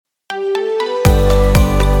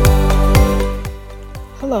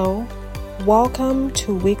Hello, welcome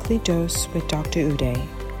to Weekly Dose with Dr. Uday,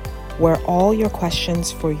 where all your questions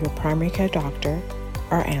for your primary care doctor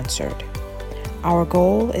are answered. Our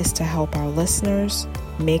goal is to help our listeners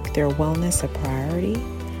make their wellness a priority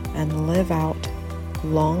and live out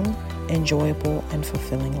long, enjoyable, and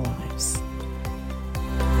fulfilling lives.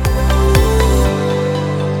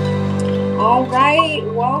 All right,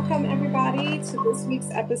 welcome everybody to this week's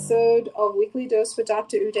episode of Weekly Dose with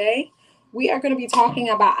Dr. Uday. We are going to be talking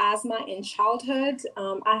about asthma in childhood.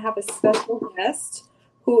 I have a special guest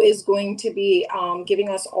who is going to be giving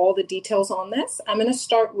us all the details on this. I'm going to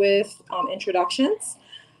start with introductions.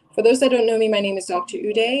 For those that don't know me, my name is Dr.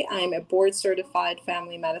 Uday. I'm a board-certified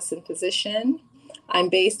family medicine physician. I'm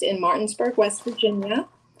based in Martinsburg, West Virginia.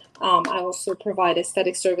 I also provide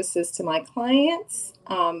aesthetic services to my clients.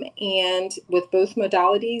 And with both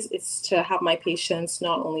modalities, it's to have my patients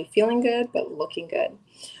not only feeling good, but looking good.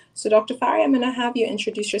 So Dr. Fari, I'm going to have you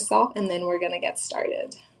introduce yourself and then we're going to get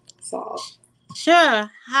started.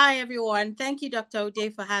 Sure. Hi, everyone. Thank you, Dr.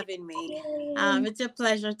 Uday, for having me. It's a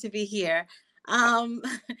pleasure to be here.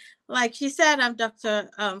 Like she said, I'm Dr.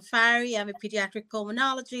 Fari. I'm a pediatric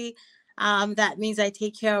pulmonology. That means I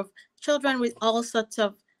take care of children with all sorts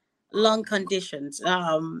of lung conditions,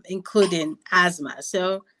 including asthma.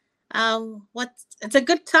 So it's a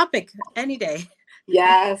good topic any day.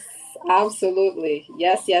 Yes, absolutely.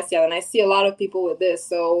 Yes. And I see a lot of people with this.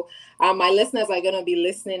 So my listeners are going to be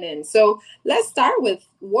listening in. So let's start with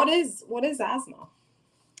what is asthma?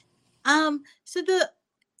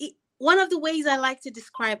 One of the ways I like to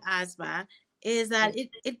describe asthma is that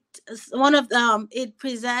it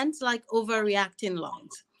presents like overreacting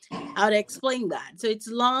lungs. I would explain that. So it's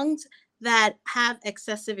lungs that have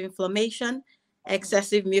excessive inflammation,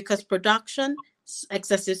 excessive mucus production,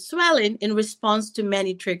 excessive swelling in response to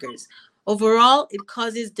many triggers. Overall, it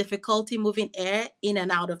causes difficulty moving air in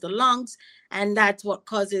and out of the lungs, and that's what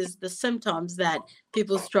causes the symptoms that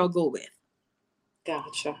people struggle with.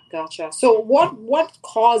 Gotcha. So what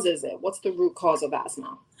causes it? What's the root cause of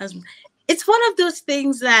asthma? It's one of those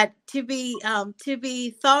things that to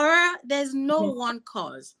be thorough, there's no one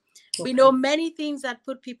cause. Okay. We know many things that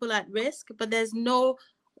put people at risk, but there's no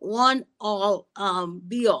one all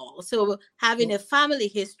be all. So having a family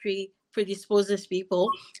history predisposes people,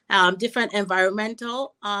 different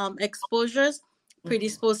environmental exposures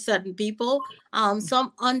predispose certain people,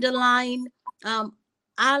 some underlying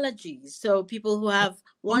allergies. So people who have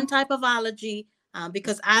one type of allergy,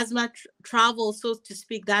 because asthma travels, so to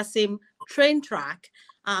speak, that same train track.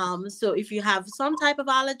 So if you have some type of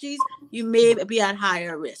allergies, you may be at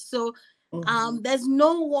higher risk. So there's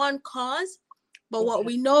no one cause, but what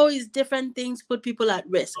we know is different things put people at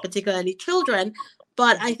risk, particularly children.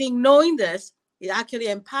 But I think knowing this, it actually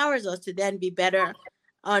empowers us to then be better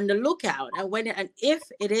on the lookout. And if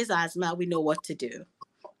it is asthma, we know what to do.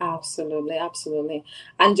 Absolutely.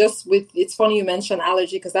 And it's funny you mentioned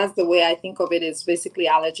allergy, because that's the way I think of it, is basically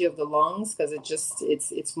allergy of the lungs, because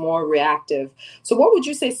it's more reactive. So what would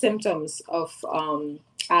you say symptoms of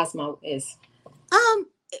asthma is?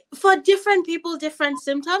 For different people, different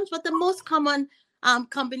symptoms, but the most common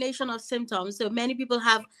combination of symptoms. So many people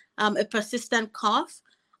have a persistent cough.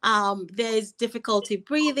 There's difficulty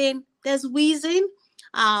breathing. There's wheezing.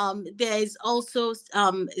 There's also,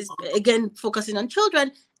 again, focusing on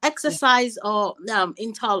children, exercise or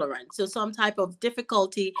intolerance. So some type of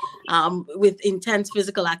difficulty with intense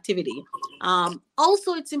physical activity.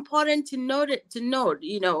 Also, it's important to note,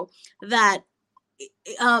 that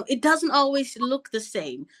it doesn't always look the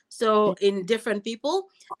same. So in different people,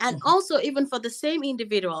 and also even for the same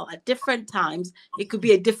individual at different times, it could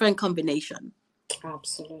be a different combination.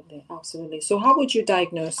 Absolutely. So how would you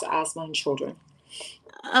diagnose asthma in children?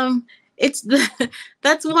 That's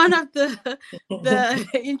one of the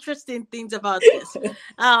interesting things about this.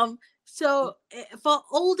 So for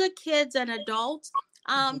older kids and adults,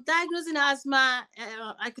 diagnosing asthma,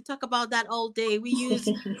 I could talk about that all day. We use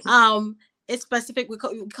it's specific. We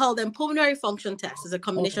call them pulmonary function tests. It's a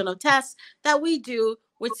combination of tests that we do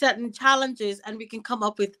with certain challenges, and we can come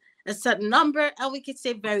up with a certain number, and we can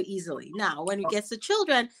say very easily. Now, when it gets to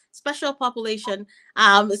children, special population,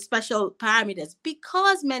 special parameters,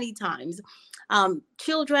 because many times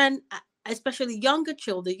children, especially younger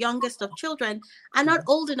children, the youngest of children, are not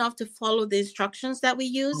old enough to follow the instructions that we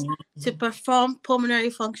use to perform pulmonary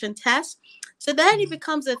function tests. So then it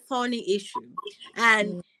becomes a thorny issue.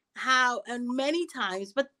 And many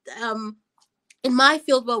times, but in my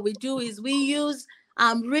field, what we do is we use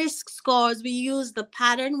risk scores, we use the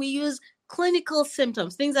pattern, we use clinical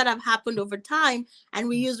symptoms, things that have happened over time, and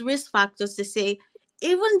we use risk factors to say,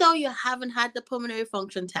 even though you haven't had the pulmonary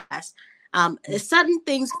function test, Certain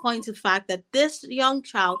things point to the fact that this young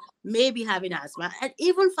child may be having asthma. And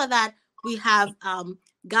even for that, we have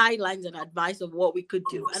guidelines and advice of what we could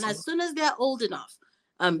do. And as soon as they're old enough,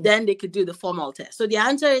 then they could do the formal test. So the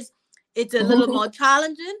answer is it's a little more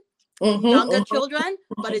challenging in younger children,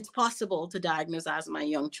 but it's possible to diagnose asthma in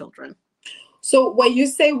young children. So when you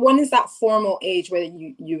say, when is that formal age where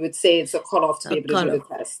you would say it's a cutoff to be able to do the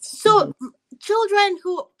test? So children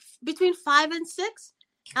who between 5 and 6,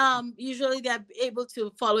 usually they're able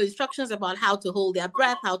to follow instructions about how to hold their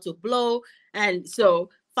breath, how to blow. And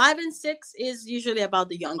so 5 and 6 is usually about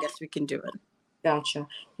the youngest we can do it. Gotcha.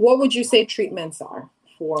 What would you say treatments are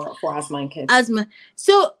for asthma in kids? Asthma.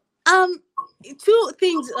 So two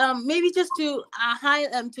things, maybe just to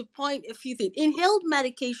to point a few things. Inhaled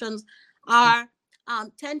medications are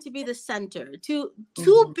tend to be the center. Two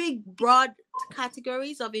big broad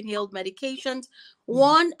categories of inhaled medications.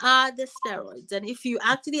 One are the steroids, and if you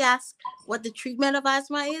actually ask what the treatment of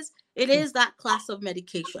asthma is, it is that class of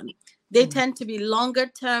medication. They tend to be longer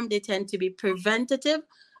term. They tend to be preventative,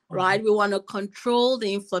 right? We want to control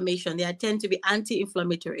the inflammation. They tend to be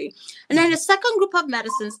anti-inflammatory. And then the second group of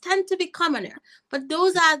medicines tend to be commoner, but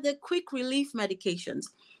those are the quick relief medications.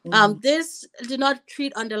 This do not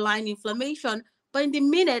treat underlying inflammation, but in the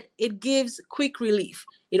minute, it gives quick relief.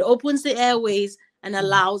 It opens the airways and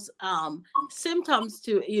allows symptoms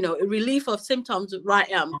to, a relief of symptoms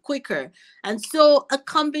quicker. And so a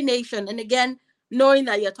combination, and again, knowing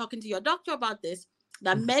that you're talking to your doctor about this,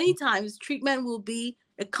 that many times treatment will be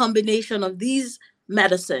a combination of these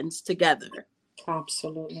medicines together.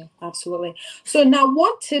 Absolutely. So now,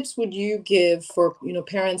 what tips would you give for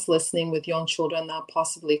parents listening with young children that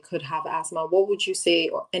possibly could have asthma? What would you say,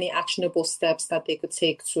 or any actionable steps that they could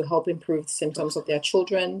take to help improve the symptoms of their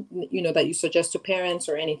children, that you suggest to parents,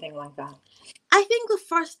 or anything like that? I think the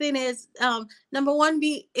first thing is, number one,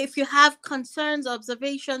 if you have concerns,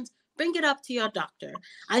 observations, bring it up to your doctor.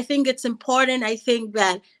 I think it's important. I think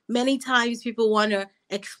that many times people want to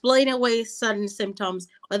explain away sudden symptoms,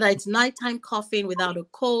 whether it's nighttime coughing without a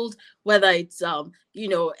cold, whether it's,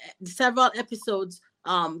 several episodes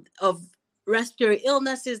of respiratory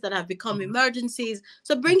illnesses that have become emergencies.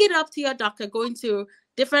 So bring it up to your doctor, going to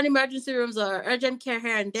different emergency rooms or urgent care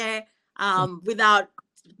here and there without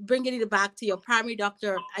bringing it back to your primary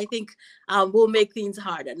doctor. I think will make things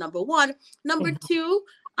harder, number one. Number two,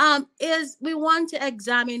 is we want to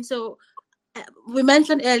examine. So we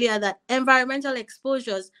mentioned earlier that environmental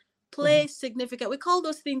exposures play significant, we call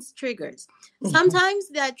those things triggers. Sometimes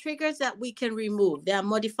there are triggers that we can remove. They are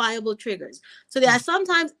modifiable triggers. So there are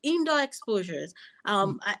sometimes indoor exposures.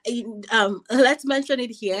 Let's mention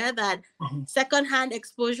it here that secondhand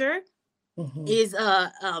exposure is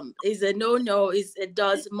a no. It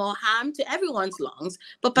does more harm to everyone's lungs,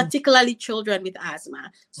 but particularly children with asthma.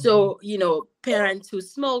 So parents who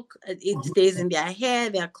smoke, it stays in their hair,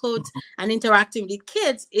 their clothes, and interacting with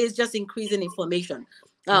kids is just increasing inflammation.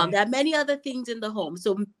 There are many other things in the home.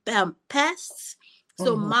 So pests,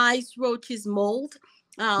 so mice, roaches, mold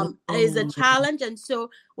is a challenge. And so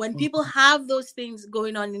when people have those things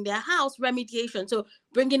going on in their house, remediation. So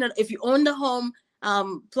bringing it, if you own the home,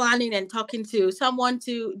 planning and talking to someone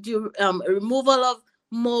to do a removal of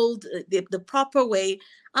mold the proper way.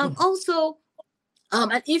 Also,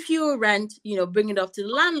 and if you rent, bring it up to the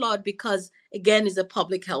landlord, because again, it's a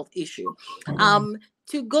public health issue.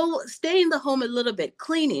 To stay in the home a little bit,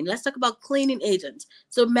 cleaning. Let's talk about cleaning agents.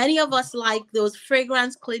 So many of us like those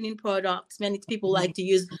fragrance cleaning products. Many people like to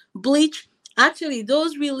use bleach. Actually,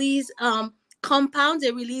 those release compounds.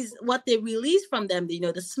 They release what they release from them.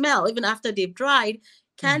 The smell, even after they've dried,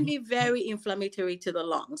 can be very inflammatory to the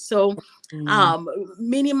lungs. So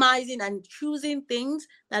minimizing and choosing things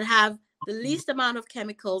that have the least amount of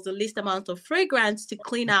chemicals, the least amount of fragrance to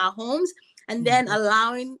clean our homes, and then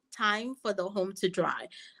allowing time for the home to dry.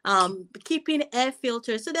 Keeping air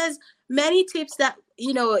filters. So there's many tips that,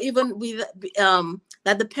 even with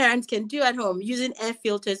that the parents can do at home, using air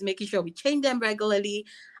filters, making sure we change them regularly,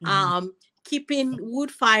 keeping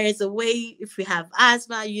wood fires away if we have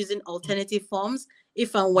asthma, using alternative forms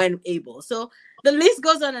if and when able. So the list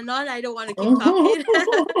goes on and on. I don't want to keep talking,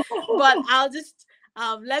 but I'll just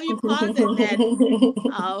let me pause and then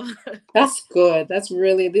That's good. That's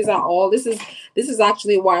really, this is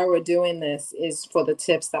actually why we're doing this, is for the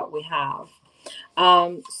tips that we have.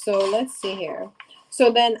 So let's see here.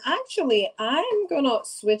 So then actually I'm gonna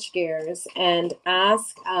switch gears and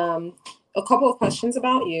ask a couple of questions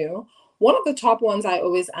about you. One of the top ones I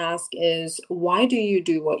always ask is, why do you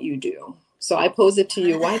do what you do? So I pose it to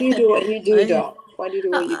you. Why do you do what you do, Doc? Why do you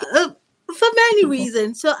do what you do? For many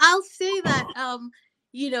reasons. So I'll say that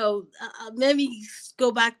let me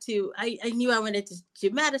go back to, I knew I wanted to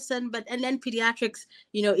do medicine, and then pediatrics,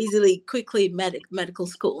 quickly medical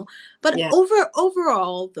school. But Yeah.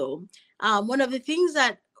 overall, though, one of the things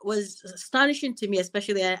that was astonishing to me,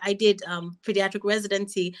 especially I did pediatric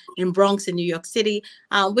residency in Bronx in New York City,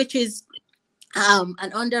 which is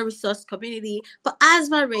an under-resourced community, but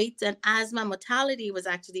asthma rates and asthma mortality was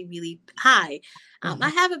actually really high. I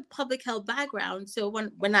have a public health background, so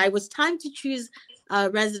when I was time to choose a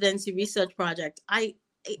residency research project,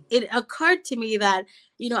 it occurred to me that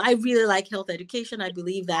I really like health education. I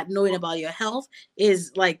believe that knowing about your health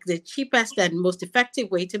is like the cheapest and most effective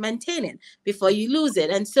way to maintain it before you lose it.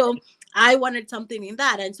 And so I wanted something in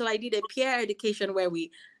that, and so I did a peer education where we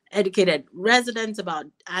educated residents about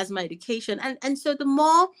asthma education. And so the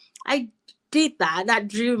more I did that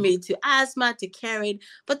drew me to asthma, to caring.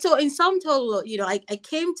 But so in sum total, I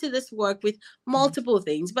came to this work with multiple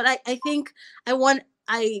things. But I think I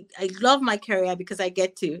love my career because I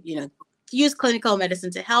get to, use clinical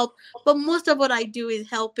medicine to help. But most of what I do is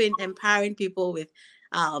helping, empowering people with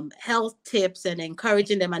health tips and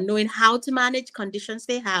encouraging them and knowing how to manage conditions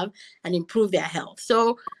they have and improve their health.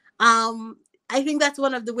 So I think that's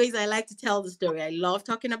one of the ways I like to tell the story. I love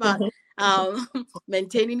talking about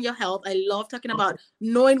maintaining your health. I love talking about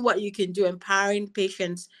knowing what you can do, empowering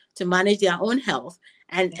patients to manage their own health,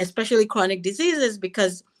 and especially chronic diseases,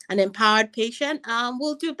 because an empowered patient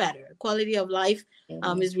will do better. Quality of life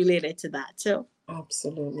is related to that. So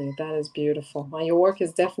absolutely, that is beautiful. Well, your work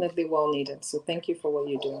is definitely well needed. So thank you for what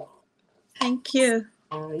you do. Thank you.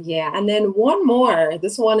 Yeah, and then one more.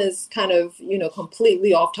 This one is kind of,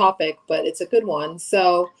 completely off topic, but it's a good one.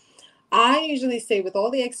 So I usually say, with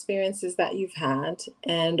all the experiences that you've had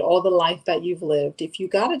and all the life that you've lived, if you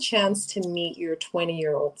got a chance to meet your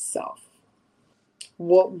 20-year-old self,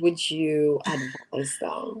 what would you advise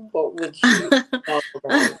them? What would you tell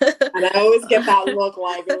them? And I always get that look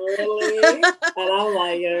like, really? And I'm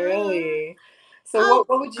like, really? So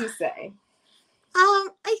what would you say? I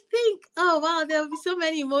think, oh wow, there'll be so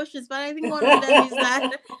many emotions, but I think one of them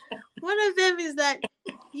is that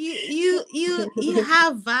you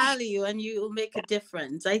have value and you make a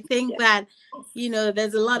difference. I think that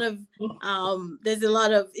there's a lot of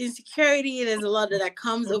insecurity, there's a lot that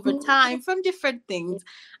comes over time from different things,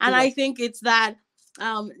 and I think it's that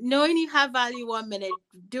knowing you have value 1 minute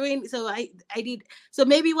doing so. I did so.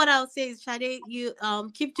 Maybe what I'll say is, Sade, you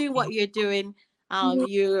keep doing what you're doing.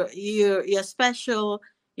 You're special.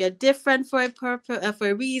 You're different for a purpose, for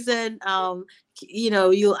a reason.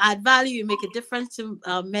 You'll add value. You make a difference to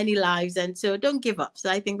many lives, and so don't give up. So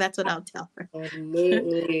I think that's what I'll tell her.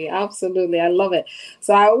 Absolutely, absolutely, I love it.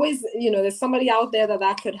 So I always, there's somebody out there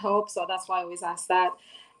that could help. So that's why I always ask that.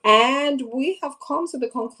 And we have come to the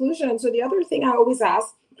conclusion. So the other thing I always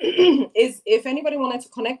ask is, if anybody wanted to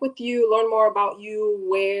connect with you, learn more about you,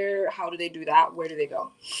 how do they do that? Where do they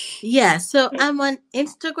go? Yeah, so I'm on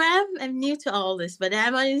Instagram. I'm new to all this, but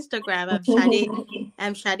I'm on Instagram.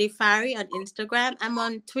 I'm Shade Fari on Instagram. I'm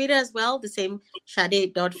on Twitter as well, the same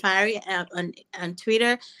Shade.Fari on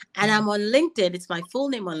Twitter. And I'm on LinkedIn. It's my full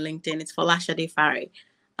name on LinkedIn. It's Fola Shade Fari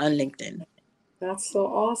on LinkedIn. That's so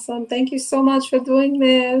awesome. Thank you so much for doing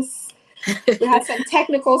this. We had some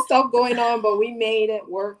technical stuff going on, but we made it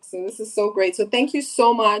work. So this is so great. So thank you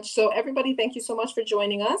so much. So everybody, thank you so much for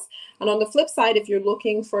joining us. And on the flip side, if you're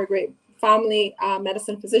looking for a great family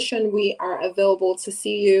medicine physician, we are available to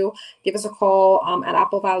see you. Give us a call at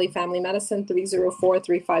Apple Valley Family Medicine,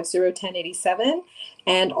 304-350-1087.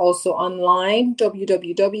 And also online,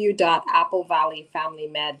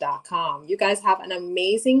 www.applevalleyfamilymed.com. You guys have an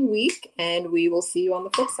amazing week, and we will see you on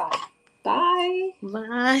the flip side. Bye.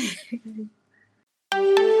 Bye.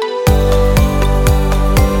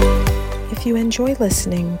 If you enjoy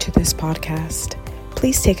listening to this podcast,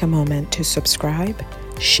 please take a moment to subscribe,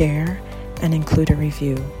 share, and include a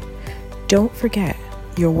review. Don't forget,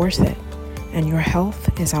 you're worth it, and your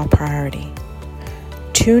health is our priority.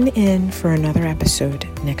 Tune in for another episode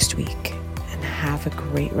next week, and have a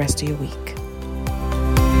great rest of your week.